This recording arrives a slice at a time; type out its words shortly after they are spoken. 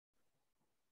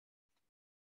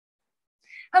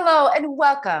Hello and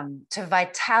welcome to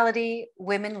Vitality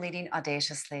Women Leading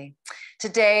Audaciously.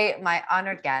 Today, my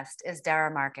honored guest is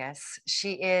Dara Markus.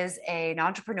 She is an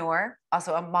entrepreneur,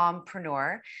 also a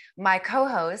mompreneur, my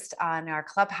co-host on our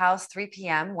Clubhouse 3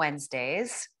 p.m.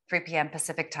 Wednesdays, 3 p.m.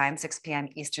 Pacific time, 6 p.m.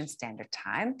 Eastern Standard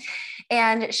Time.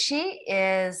 And she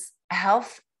is a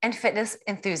health and fitness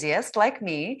enthusiast like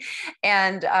me,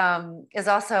 and is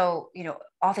also,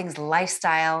 all things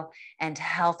lifestyle and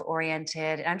health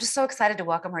oriented. And I'm just so excited to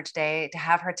welcome her today, to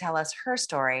have her tell us her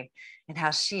story and how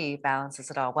she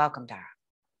balances it all. Welcome, Dara.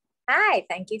 Hi,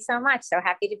 thank you so much. So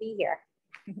happy to be here.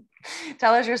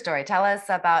 Tell us your story. Tell us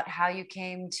about how you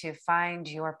came to find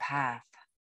your path.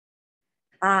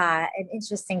 An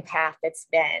interesting path it's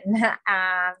been.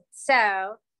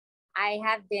 So I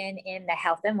have been in the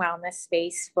health and wellness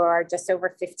space for just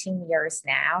over 15 years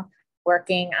now,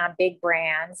 working on big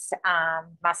brands,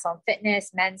 Muscle and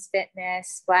Fitness, Men's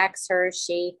Fitness, Black Surge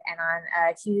Shape, and on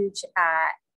a huge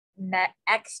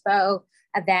expo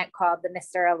event called the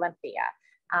Mr. Olympia.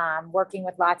 Working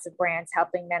with lots of brands,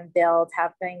 helping them build,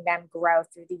 helping them grow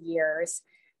through the years.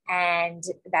 And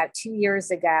about 2 years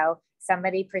ago,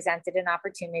 somebody presented an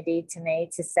opportunity to me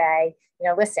to say,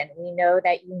 listen, we know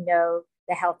that you know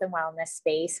the health and wellness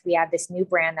space. We have this new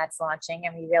brand that's launching,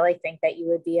 and we really think that you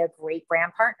would be a great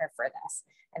brand partner for this.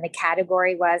 And the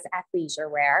category was athleisure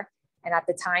wear. And at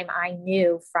the time, I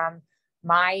knew from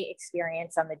my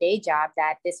experience on the day job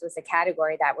that this was a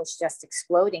category that was just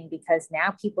exploding, because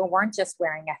now people weren't just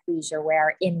wearing athleisure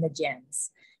wear in the gyms.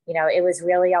 It was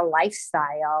really a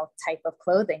lifestyle type of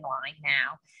clothing line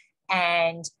now.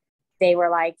 And they were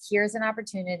like, here's an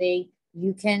opportunity.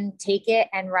 You can take it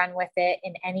and run with it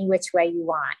in any which way you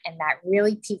want. And that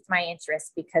really piqued my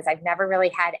interest, because I've never really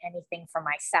had anything for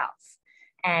myself.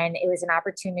 And it was an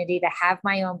opportunity to have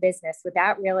my own business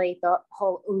without really the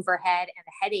whole overhead and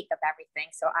the headache of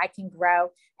everything. So I can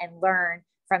grow and learn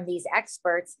from these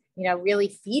experts,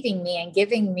 really feeding me and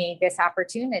giving me this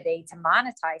opportunity to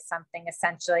monetize something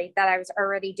essentially that I was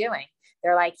already doing.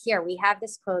 They're like, here, we have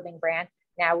this clothing brand.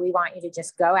 Now we want you to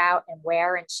just go out and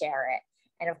wear and share it.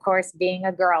 And of course, being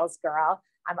a girl's girl,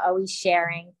 I'm always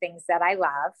sharing things that I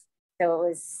love. So it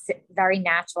was very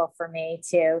natural for me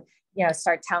to,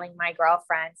 start telling my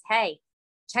girlfriends, hey,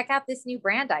 check out this new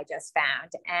brand I just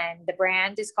found. And the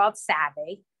brand is called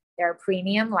Savvi. They're a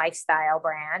premium lifestyle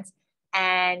brand.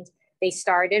 And they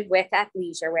started with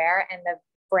athleisure wear, and the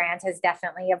brand has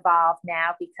definitely evolved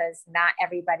now, because not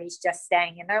everybody's just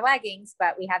staying in their leggings,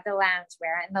 but we have the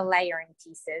loungewear and the layering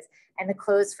pieces and the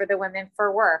clothes for the women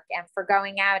for work and for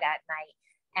going out at night.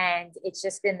 And it's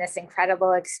just been this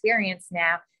incredible experience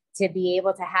now to be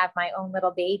able to have my own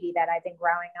little baby that I've been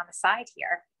growing on the side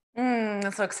here.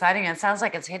 That's so exciting. It sounds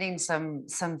like it's hitting some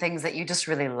things that you just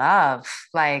really love,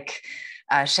 like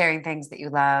sharing things that you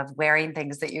love, wearing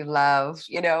things that you love,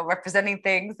 representing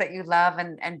things that you love,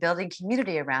 and building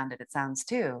community around it, it sounds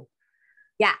too.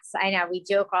 Yes, I know. We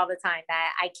joke all the time that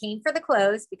I came for the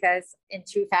clothes, because in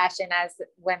true fashion, as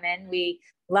women, we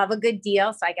love a good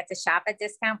deal. So I get to shop at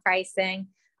discount pricing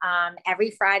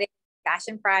every Friday,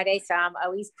 Fashion Friday. So I'm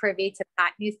always privy to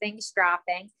hot new things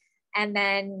dropping. And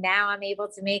then now I'm able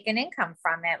to make an income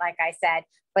from it, like I said,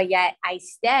 but yet I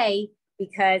stay,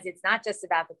 because it's not just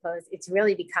about the clothes. It's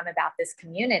really become about this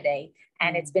community.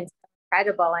 And it's been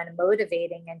incredible and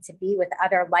motivating, and to be with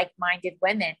other like-minded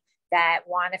women that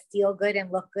want to feel good and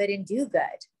look good and do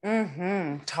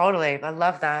good. Totally. I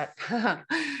love that.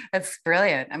 That's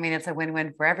brilliant. I mean, it's a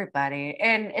win-win for everybody.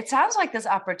 And it sounds like this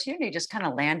opportunity just kind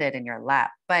of landed in your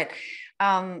lap. But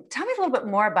tell me a little bit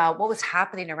more about what was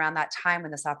happening around that time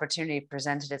when this opportunity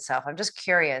presented itself. I'm just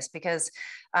curious, because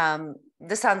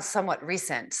this sounds somewhat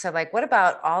recent. So what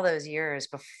about all those years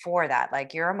before that?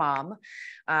 Like, you're a mom,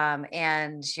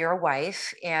 and you're a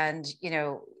wife, and,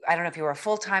 I don't know if you were a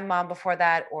full-time mom before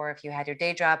that, or if you had your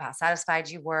day job, how satisfied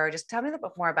you were. Just tell me a little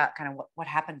bit more about kind of what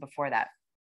happened before that.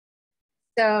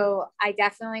 So I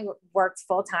definitely worked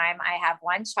full time. I have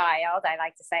one child. I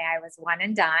like to say I was one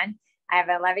and done. I have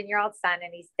an 11-year-old son,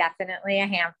 and he's definitely a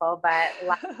handful, but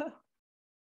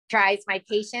tries my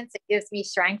patience. It gives me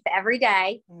strength every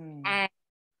day. And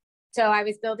so I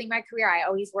was building my career. I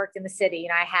always worked in the city,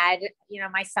 and I had,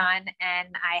 my son, and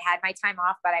I had my time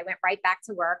off, but I went right back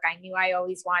to work. I knew I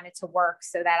always wanted to work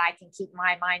so that I can keep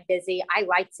my mind busy. I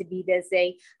like to be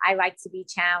busy. I like to be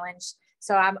challenged.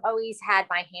 So I've always had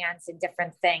my hands in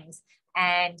different things.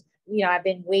 And, I've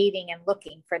been waiting and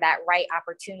looking for that right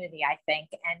opportunity, I think.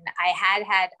 And I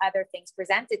had other things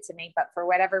presented to me, but for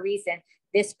whatever reason,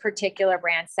 this particular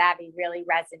brand, Savvi, really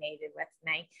resonated with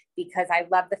me, because I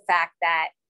love the fact that,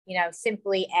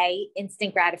 simply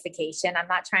instant gratification. I'm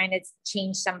not trying to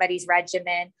change somebody's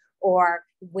regimen or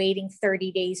waiting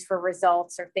 30 days for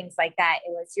results or things like that.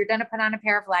 It was, you're going to put on a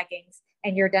pair of leggings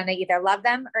and you're going to either love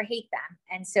them or hate them,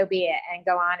 and so be it, and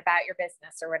go on about your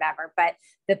business or whatever. But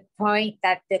the point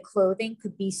that the clothing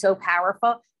could be so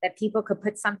powerful that people could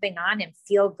put something on and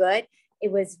feel good,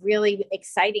 it was really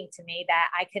exciting to me that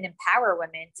I can empower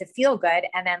women to feel good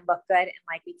and then look good. And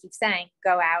like we keep saying,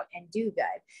 go out and do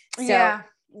good. So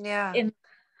in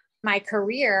my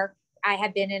career, I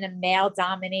had been in a male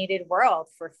dominated world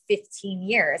for 15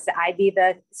 years. I'd be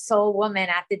the sole woman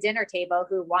at the dinner table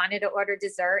who wanted to order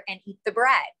dessert and eat the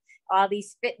bread. All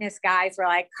these fitness guys were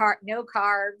like, no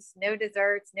carbs, no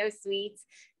desserts, no sweets.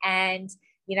 And,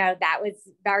 you know, that was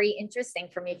very interesting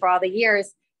for me for all the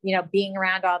years, you know, being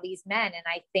around all these men. And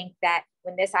I think that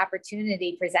when this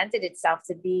opportunity presented itself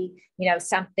to be, you know,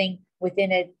 something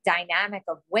within a dynamic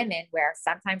of women, where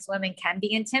sometimes women can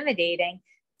be intimidating,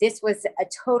 this was a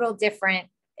total different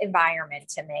environment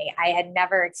to me. I had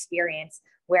never experienced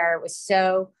where it was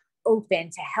so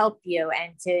open to help you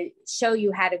and to show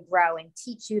you how to grow and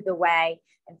teach you the way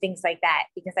and things like that.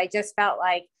 Because I just felt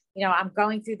like, you know, I'm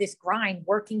going through this grind,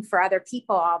 working for other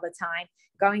people all the time,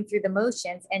 going through the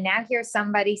motions. And now here's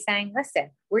somebody saying, listen,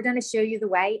 we're going to show you the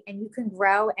way and you can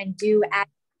grow and do as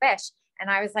you wish. And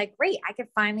I was like, great, I could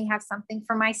finally have something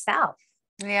for myself.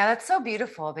 Yeah, that's so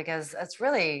beautiful, because it's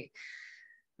really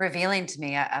revealing to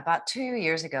me. About 2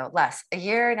 years ago, less, a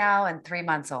year now and 3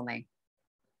 months only,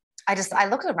 I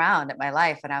looked around at my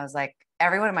life and I was like,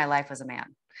 everyone in my life was a man.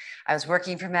 I was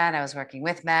working for men. I was working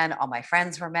with men. All my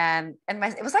friends were men. And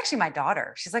it was actually my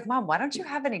daughter. She's like, Mom, why don't you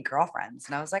have any girlfriends?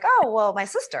 And I was like, oh, well, my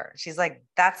sister. She's like,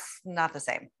 that's not the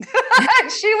same.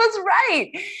 She was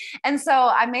right. And so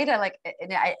I made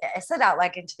I set out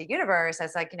like into the universe. I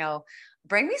was like, you know,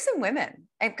 bring me some women.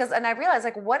 And I realized,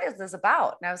 like, what is this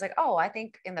about? And I was like, oh, I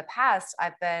think in the past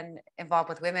I've been involved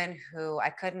with women who I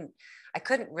couldn't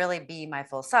really be my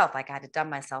full self. Like, I had to dumb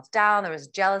myself down. There was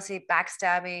jealousy,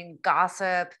 backstabbing,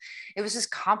 gossip. It was just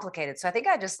complicated. So I think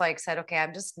I just like said, okay,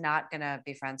 I'm just not going to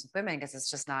be friends with women because it's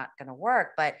just not going to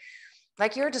work. But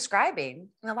like you're describing,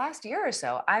 in the last year or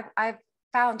so, I've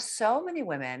found so many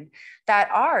women that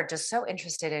are just so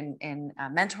interested in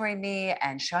mentoring me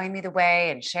and showing me the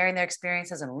way and sharing their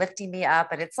experiences and lifting me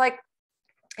up. And it's like,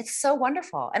 it's so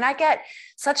wonderful. And I get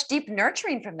such deep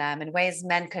nurturing from them in ways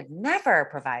men could never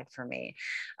provide for me.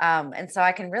 And so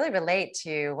I can really relate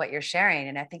to what you're sharing.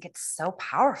 And I think it's so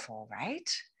powerful, right?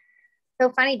 So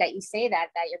funny that you say that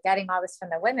you're getting all this from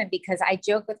the women, because I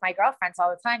joke with my girlfriends all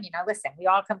the time, you know, listen, we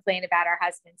all complain about our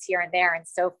husbands here and there and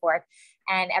so forth.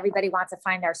 And everybody wants to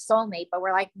find their soulmate, but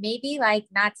we're like, maybe, like,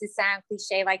 not to sound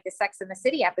cliche, like the Sex and the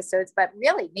City episodes, but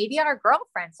really maybe our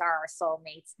girlfriends are our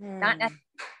soulmates. Not necessarily.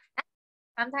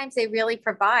 Sometimes they really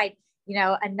provide, you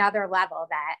know, another level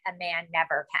that a man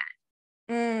never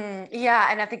can. Yeah.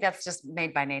 And I think that's just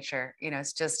made by nature. You know,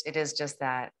 it is just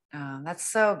that. That's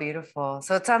so beautiful.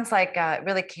 So it sounds like it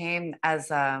really came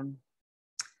as, I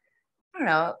don't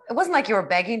know, it wasn't like you were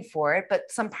begging for it, but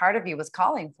some part of you was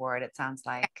calling for it, it sounds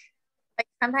like. Like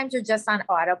sometimes you're just on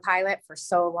autopilot for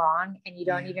so long and you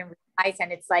don't even realize.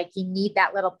 And it's like, you need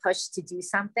that little push to do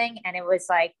something. And it was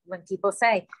like, when people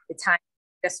say the time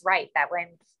just right, that when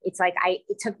it's like,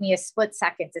 it took me a split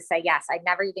second to say yes. I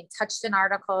never even touched an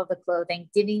article of the clothing,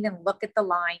 didn't even look at the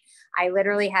line. I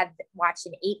literally had watched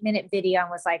an 8-minute video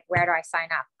and was like, where do I sign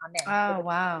up? I'm in. Oh,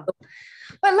 wow.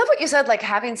 Well, I love what you said, like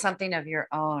having something of your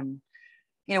own.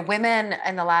 You know, women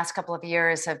in the last couple of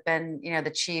years have been, you know, the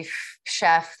chief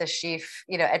chef, the chief,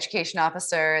 you know, education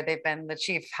officer. They've been the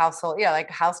chief household, you know, like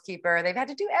housekeeper. They've had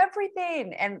to do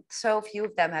everything. And so few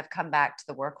of them have come back to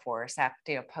the workforce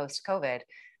after, you know, post-COVID.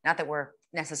 Not that we're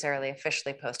necessarily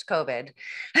officially post-COVID,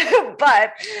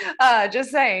 but just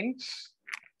saying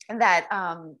that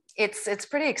it's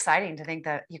pretty exciting to think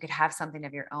that you could have something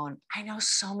of your own. I know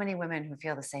so many women who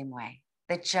feel the same way.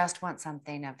 They just want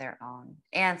something of their own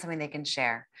and something they can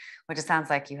share, which it sounds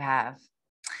like you have.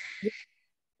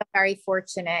 Very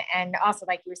fortunate. And also,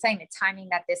 like you were saying, the timing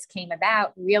that this came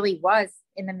about really was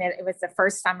in the middle. It was the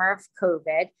first summer of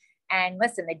COVID. And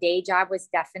listen, the day job was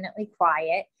definitely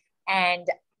quiet, and,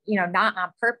 you know, not on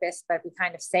purpose, but we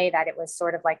kind of say that it was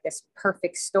sort of like this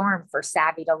perfect storm for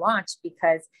Savvi to launch,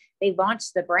 because they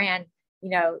launched the brand, you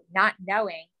know, not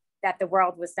knowing that the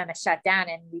world was going to shut down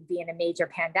and we'd be in a major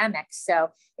pandemic.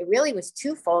 So it really was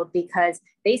twofold, because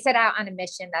they set out on a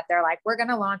mission that they're like, we're going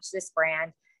to launch this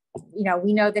brand. You know,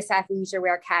 we know this athleisure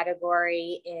wear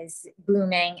category is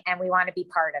booming and we want to be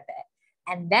part of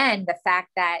it. And then the fact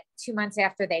that 2 months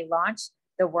after they launched,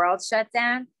 the world shut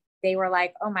down, they were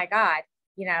like, oh my God,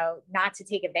 not to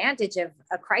take advantage of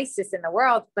a crisis in the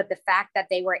world, but the fact that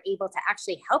they were able to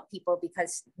actually help people,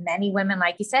 because many women,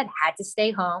 like you said, had to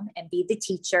stay home and be the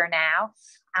teacher now.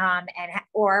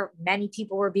 Or many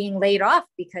people were being laid off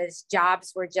because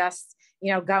jobs were just,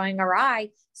 going awry.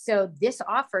 So this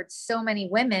offered so many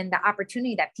women the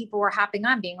opportunity that people were hopping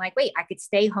on, being like, wait, I could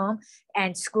stay home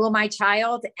and school my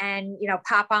child and,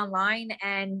 pop online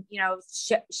and,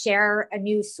 share a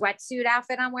new sweatsuit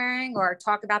outfit I'm wearing, or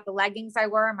talk about the leggings I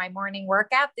wore in my morning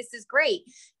workout. This is great,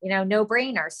 no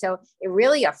brainer. So it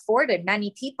really afforded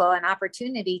many people an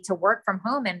opportunity to work from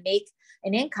home and make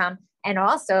an income. And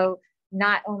also,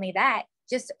 not only that,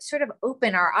 just sort of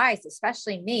open our eyes,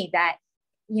 especially me, that,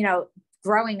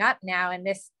 growing up now in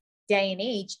this day and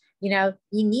age, you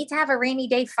need to have a rainy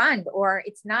day fund, or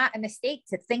it's not a mistake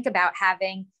to think about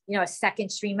having, a second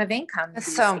stream of income.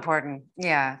 It's so important.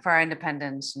 Yeah. For our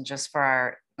independence and just for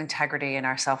our integrity and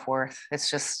our self-worth. It's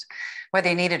just, whether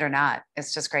you need it or not,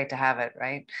 it's just great to have it,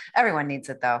 right? Everyone needs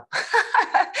it though.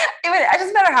 It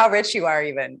doesn't matter how rich you are,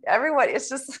 even everyone, it's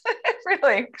just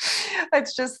really,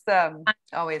 it's just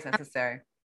always necessary.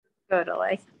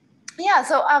 Totally. Yeah.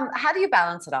 So how do you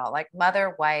balance it all? Like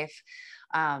mother, wife,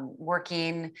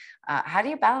 working, how do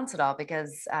you balance it all?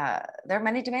 Because there are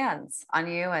many demands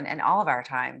on you and all of our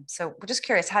time. So we're just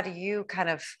curious, how do you kind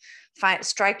of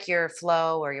strike your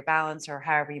flow or your balance, or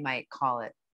however you might call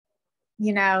it?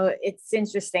 It's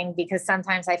interesting because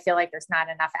sometimes I feel like there's not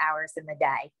enough hours in the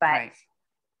day, but right.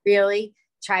 Really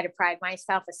try to pride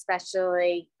myself,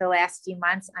 especially the last few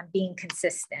months, on being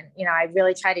consistent. I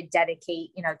really try to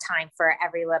dedicate, time for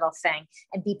every little thing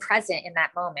and be present in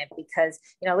that moment, because,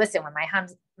 listen, when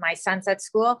my son's at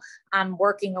school, I'm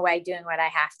working away doing what I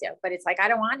have to, but it's like, I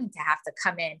don't want him to have to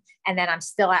come in and then I'm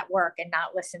still at work and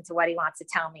not listen to what he wants to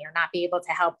tell me, or not be able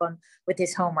to help him with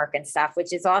his homework and stuff,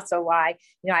 which is also why,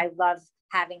 I love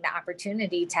having the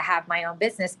opportunity to have my own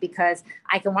business, because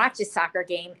I can watch a soccer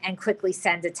game and quickly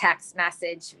send a text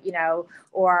message,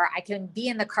 or I can be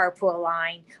in the carpool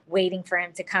line waiting for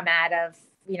him to come out of,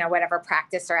 whatever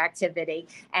practice or activity,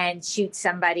 and shoot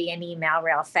somebody an email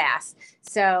real fast.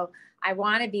 So I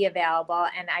want to be available,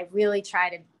 and I really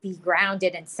try to be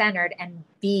grounded and centered and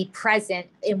be present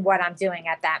in what I'm doing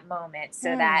at that moment,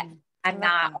 so that I'm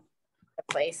not all over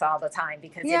the place all the time,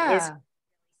 because it is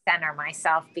center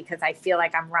myself, because I feel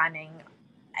like I'm running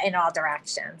in all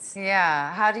directions.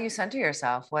 Yeah. How do you center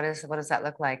yourself? What does that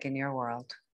look like in your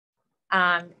world?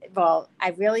 Well,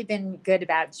 I've really been good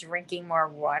about drinking more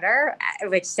water,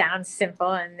 which sounds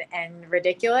simple and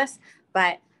ridiculous,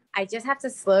 but I just have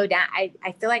to slow down.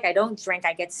 I feel like I don't drink.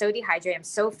 I get so dehydrated. I'm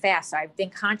so fast. So I've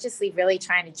been consciously really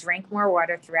trying to drink more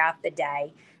water throughout the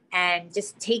day, and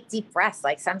just take deep breaths.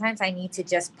 Like sometimes I need to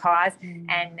just pause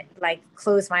and like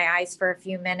close my eyes for a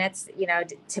few minutes,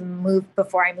 to move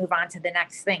before I move on to the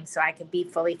next thing, so I can be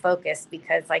fully focused,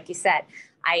 because like you said,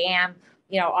 I am,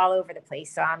 all over the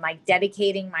place. So I'm like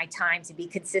dedicating my time to be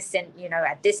consistent,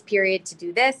 at this period to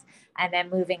do this, and then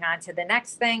moving on to the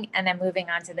next thing, and then moving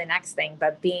on to the next thing.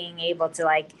 But being able to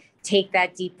like take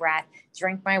that deep breath,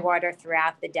 drink my water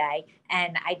throughout the day.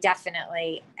 And I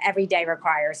definitely, every day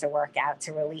requires a workout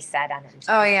to release that energy.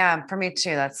 Oh yeah. For me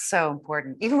too. That's so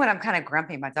important. Even when I'm kind of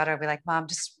grumpy, my daughter will be like, Mom,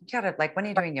 just you gotta, like, when are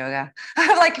you doing yoga?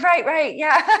 I'm like, right.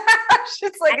 Yeah.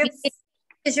 It's like,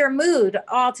 it's your mood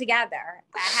altogether.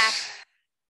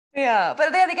 Yeah.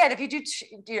 But then again, if you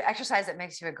do exercise that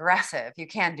makes you aggressive, you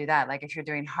can do that. Like if you're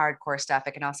doing hardcore stuff,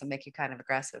 it can also make you kind of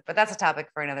aggressive, but that's a topic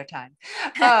for another time.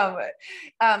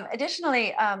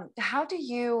 Additionally, how do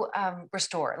you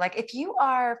restore? Like if you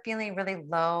are feeling really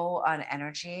low on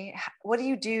energy, what do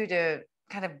you do to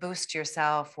kind of boost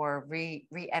yourself, or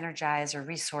re-energize or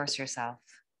resource yourself?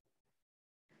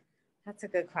 That's a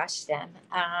good question.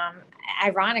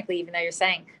 Ironically, even though you're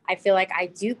saying, I feel like I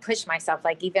do push myself.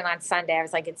 Like even on Sunday, I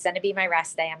was like, it's going to be my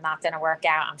rest day. I'm not going to work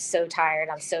out. I'm so tired.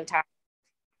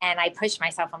 And I push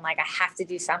myself. I'm like, I have to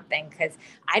do something, because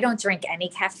I don't drink any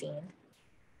caffeine.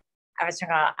 I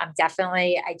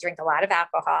drink a lot of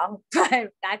alcohol, but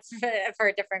that's for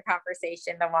a different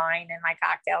conversation, the wine and my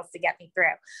cocktails to get me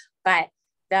through. But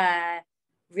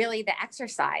really the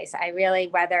exercise,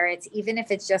 whether it's, even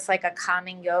if it's just like a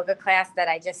calming yoga class that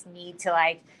I just need to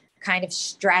like kind of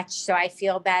stretch so I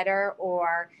feel better,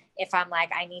 or if I'm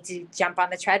like, I need to jump on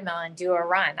the treadmill and do a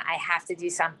run, I have to do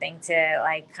something to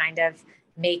like kind of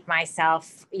make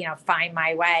myself, find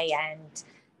my way and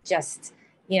just,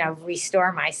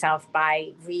 restore myself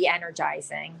by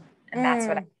re-energizing. And that's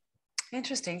what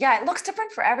Interesting. Yeah, it looks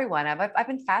different for everyone. I've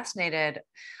been fascinated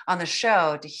on the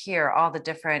show to hear all the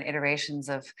different iterations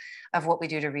of what we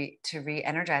do to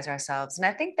re-energize ourselves. And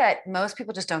I think that most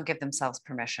people just don't give themselves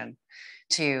permission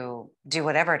to do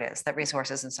whatever it is that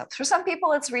resources and stuff. For some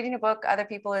people, it's reading a book. Other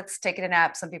people, it's taking a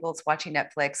nap. Some people, it's watching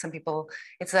Netflix. Some people,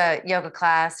 it's a yoga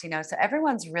class. So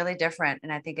everyone's really different.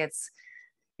 And I think it's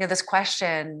this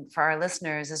question for our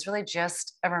listeners is really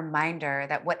just a reminder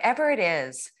that whatever it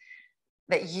is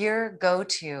that your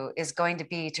go-to is going to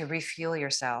be to refuel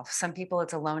yourself. Some people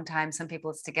it's alone time, some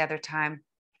people it's together time,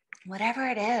 whatever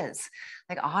it is,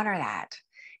 like honor that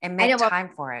and I make know. Well, time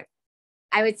for it.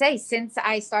 I would say since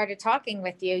I started talking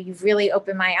with you, you've really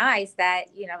opened my eyes that,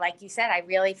 like you said, I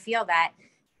really feel that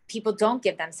people don't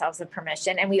give themselves the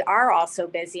permission, and we are all so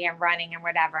busy and running and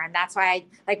whatever. And that's why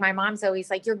like my mom's always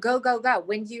like, you're go, go, go.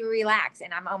 When do you relax?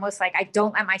 And I'm almost like, I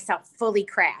don't let myself fully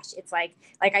crash. It's like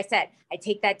I said, I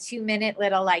take that 2-minute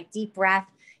little like deep breath.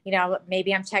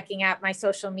 Maybe I'm checking out my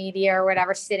social media or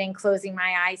whatever, sitting, closing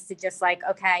my eyes to just like,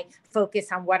 okay,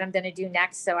 focus on what I'm going to do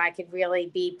next so I could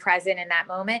really be present in that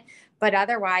moment. But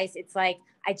otherwise, it's like,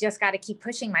 I just got to keep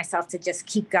pushing myself to just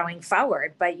keep going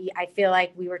forward. But I feel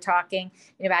like we were talking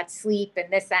about sleep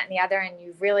and this, that, and the other. And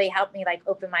you really helped me like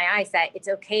open my eyes that it's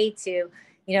okay to,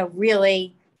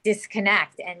 really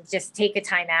disconnect and just take a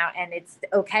time out. And it's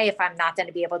okay if I'm not going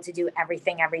to be able to do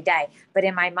everything every day. But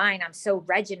in my mind, I'm so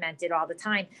regimented all the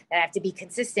time that I have to be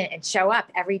consistent and show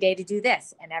up every day to do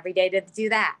this and every day to do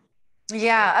that.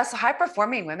 Yeah, us high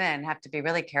performing women have to be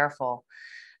really careful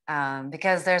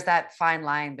because there's that fine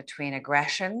line between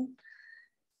aggression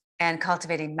and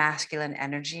cultivating masculine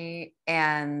energy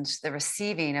and the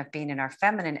receiving of being in our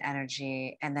feminine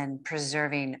energy and then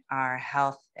preserving our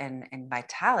health and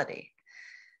vitality,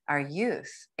 our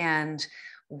youth. And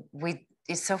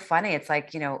it's so funny. It's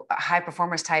like, high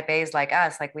performers type A's like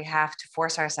us, like we have to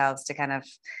force ourselves to kind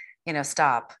of,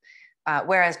 stop.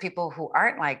 Whereas people who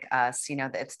aren't like us,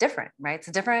 it's different, right? It's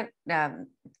a different, I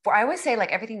always say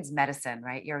like everything's medicine,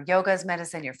 right? Your yoga is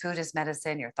medicine, your food is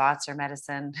medicine, your thoughts are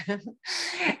medicine.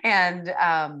 And,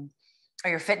 or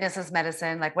your fitness is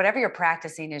medicine, like whatever you're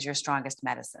practicing is your strongest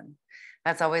medicine.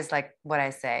 That's always like what I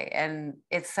say. And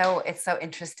it's so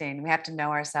interesting. We have to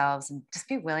know ourselves and just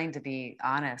be willing to be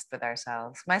honest with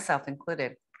ourselves, myself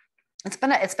included.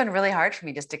 It's been really hard for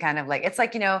me just to kind of like, it's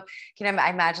like, I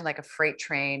imagine like a freight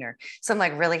train or some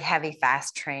like really heavy,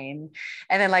 fast train.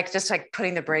 And then like, just like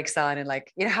putting the brakes on and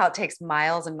like, how it takes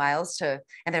miles and miles and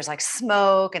there's like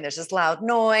smoke and there's just loud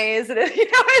noise. And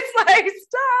it's like,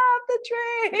 stop the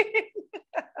train.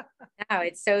 No,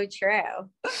 it's so true.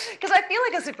 Because I feel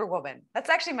like a superwoman. That's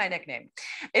actually my nickname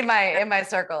in my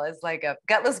circle is like a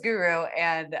gutless guru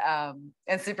and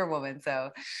superwoman. So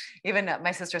even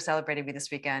my sister celebrated me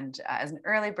this weekend as an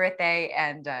early birthday,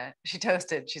 and she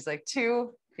toasted. She's like,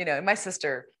 my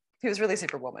sister, who was really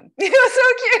superwoman. It was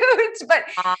so cute.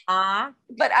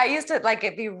 But I used to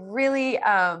like be really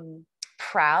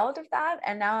proud of that,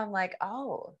 and now I'm like,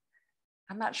 oh,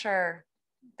 I'm not sure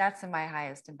that's in my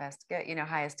highest and best good,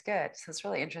 highest good. So it's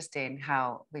really interesting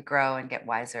how we grow and get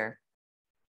wiser.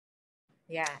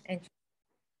 Yeah. And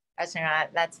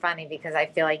that's funny because I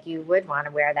feel like you would want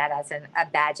to wear that as a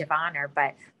badge of honor.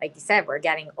 But like you said, we're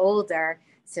getting older.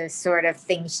 So sort of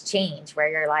things change where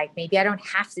you're like, maybe I don't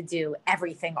have to do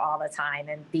everything all the time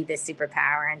and be this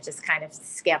superpower and just kind of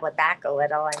scale it back a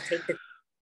little and take the.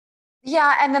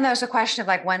 Yeah. And then there's a question of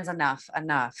like, when's enough?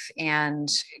 And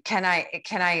can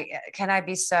I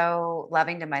be so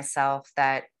loving to myself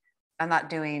that I'm not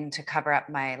doing to cover up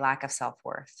my lack of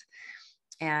self-worth?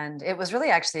 And it was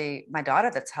really actually my daughter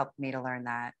that's helped me to learn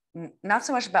that. Not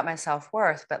so much about my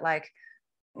self-worth, but like,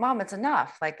 Mom, it's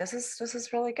enough. Like, this is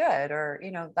really good. Or,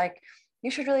 like, you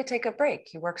should really take a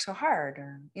break. You work so hard.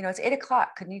 Or, it's 8:00.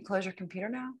 Couldn't you close your computer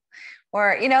now?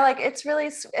 Or, like, it's really,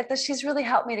 she's really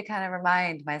helped me to kind of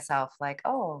remind myself like,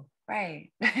 oh, right.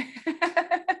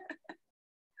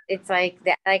 It's like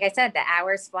that, like I said, the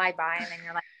hours fly by and then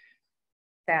you're like,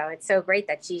 so it's so great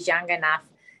that she's young enough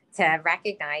to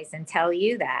recognize and tell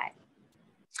you that.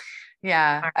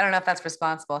 Yeah. I don't know if that's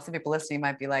responsible. Some people listening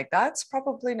might be like, that's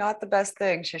probably not the best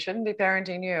thing. She shouldn't be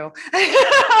parenting you.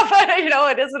 But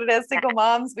it is what it is. Single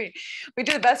moms, we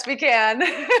do the best we can.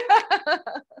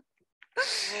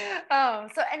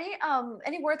 So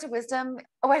any words of wisdom?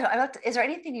 Oh, wait, is there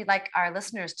anything you'd like our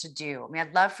listeners to do? I mean,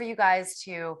 I'd love for you guys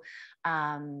to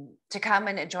come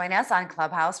and join us on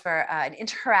Clubhouse for an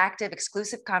interactive,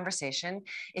 exclusive conversation.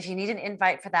 If you need an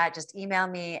invite for that, just email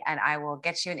me and I will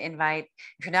get you an invite.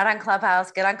 If you're not on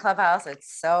Clubhouse, get on Clubhouse.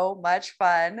 It's so much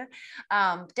fun.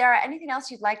 Dara, anything else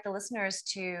you'd like the listeners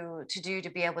to do to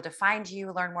be able to find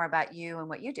you, learn more about you and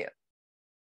what you do?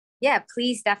 Yeah,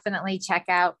 please definitely check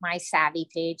out my Savvi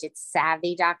page. It's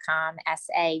savvi.com,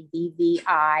 savvi.com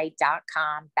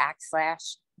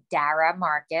 /Dara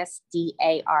Markus,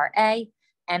 DaraMarkus.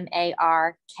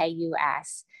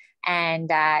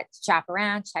 And shop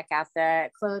around, check out the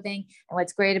clothing. And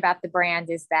what's great about the brand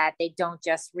is that they don't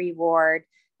just reward,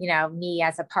 me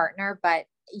as a partner, but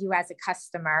you as a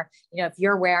customer. If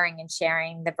you're wearing and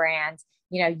sharing the brand,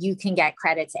 you can get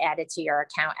credits added to your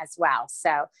account as well.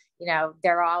 So,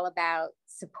 they're all about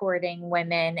supporting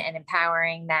women and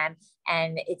empowering them.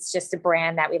 And it's just a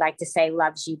brand that we like to say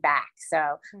loves you back.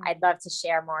 So I'd love to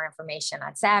share more information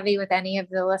on Savvi with any of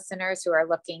the listeners who are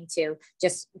looking to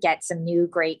just get some new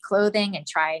great clothing and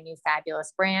try a new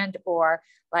fabulous brand, or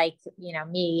like,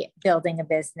 me building a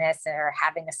business or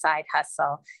having a side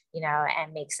hustle,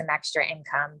 and make some extra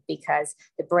income, because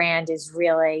the brand is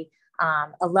really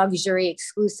a luxury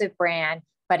exclusive brand,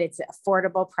 but it's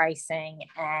affordable pricing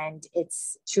and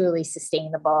it's truly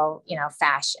sustainable,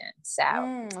 fashion. So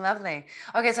lovely.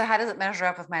 Okay. So how does it measure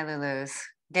up with my Lulus?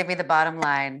 Give me the bottom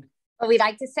line. Well, we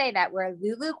like to say that we're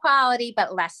Lulu quality,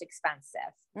 but less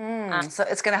expensive. So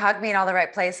it's going to hug me in all the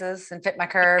right places and fit my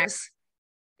curves.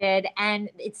 And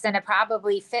it's going to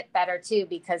probably fit better too,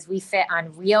 because we fit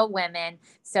on real women.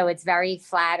 So it's very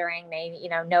flattering. They,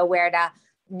 know where to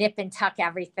nip and tuck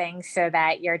everything so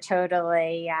that you're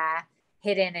totally,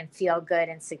 hidden and feel good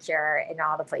and secure in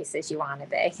all the places you want to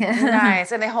be.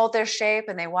 Nice. And they hold their shape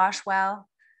and they wash well.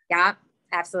 Yeah,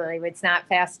 absolutely. It's not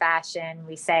fast fashion.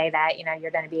 We say that, you're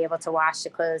going to be able to wash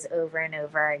the clothes over and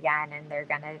over again, and they're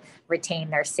going to retain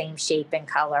their same shape and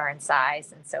color and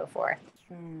size and so forth.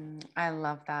 I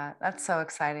love that. That's so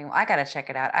exciting. Well, I got to check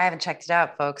it out. I haven't checked it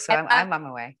out, folks. So I'm on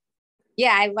my way.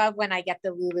 Yeah, I love when I get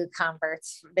the Lulu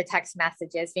converts, the text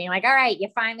messages being like, all right, you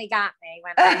finally got me.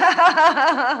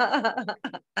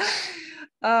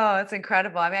 Oh, it's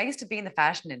incredible. I mean, I used to be in the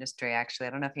fashion industry, actually. I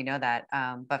don't know if you know that,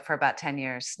 but for about 10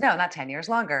 years. No, not 10 years,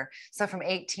 longer. So from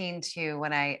 18 to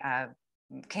when I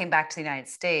came back to the United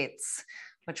States,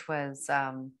 which was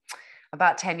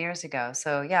about 10 years ago.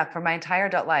 So yeah, for my entire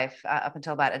adult life, up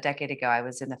until about a decade ago, I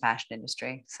was in the fashion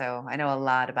industry. So I know a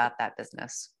lot about that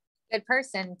business. Good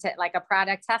person to like a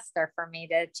product tester for me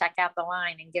to check out the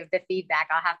line and give the feedback.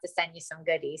 I'll have to send you some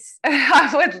goodies.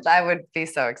 I would be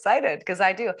so excited, because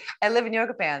I live in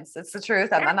yoga pants. It's the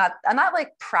truth. I'm not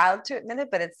like proud to admit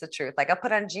it, but it's the truth. Like I'll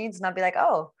put on jeans and I'll be like,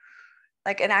 oh,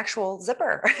 like an actual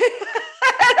zipper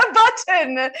and a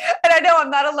button. And I know I'm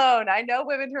not alone. I know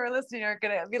women who are listening are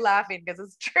going to be laughing, because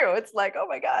it's true. It's like, oh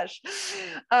my gosh.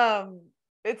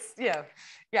 It's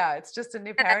it's just a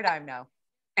new paradigm now.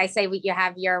 I say you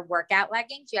have your workout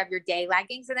leggings, you have your day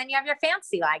leggings, and then you have your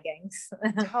fancy leggings.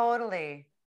 Totally.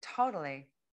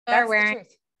 They're wearing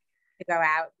to go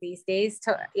out these days,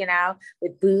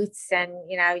 with boots and,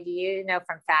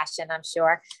 from fashion, I'm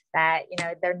sure that,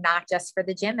 they're not just for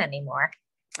the gym anymore.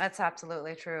 That's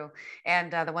absolutely true.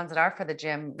 And the ones that are for the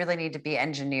gym really need to be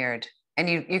engineered, and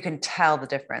you can tell the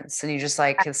difference. And you just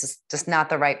like, this is just not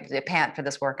the right pant for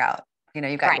this workout.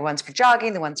 You've got the ones for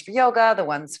jogging, the ones for yoga, the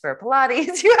ones for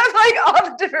Pilates. You have like all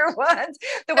the different ones,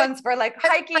 the ones for like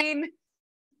hiking.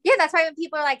 Yeah, that's why when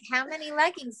people are like, how many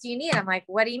leggings do you need? I'm like,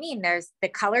 what do you mean? There's the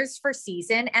colors for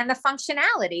season and the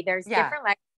functionality. There's different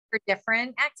leggings for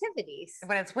different activities.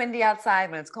 When it's windy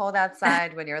outside, when it's cold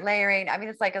outside, when you're layering. I mean,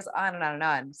 it's like goes on and on and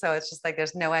on. So it's just like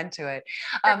there's no end to it.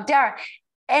 Dara,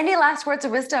 any last words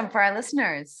of wisdom for our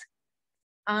listeners?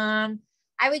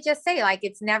 I would just say, like,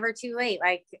 it's never too late.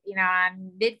 Like,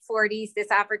 I'm mid 40s.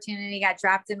 This opportunity got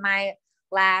dropped in my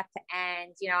lap,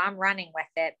 and, I'm running with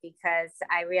it, because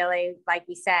I really, like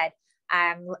we said,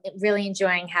 I'm really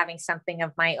enjoying having something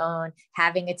of my own,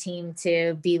 having a team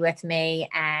to be with me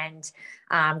and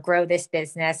grow this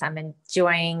business. I'm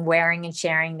enjoying wearing and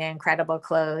sharing the incredible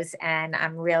clothes, and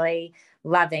I'm really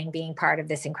loving being part of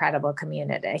this incredible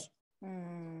community.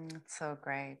 It's so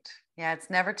great. Yeah,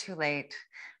 it's never too late.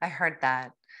 I heard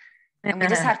that. And we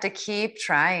just have to keep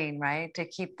trying, right? To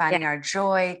keep finding our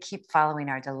joy, keep following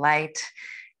our delight.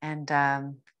 And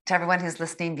to everyone who's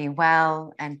listening, be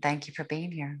well. And thank you for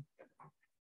being here.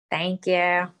 Thank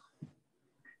you.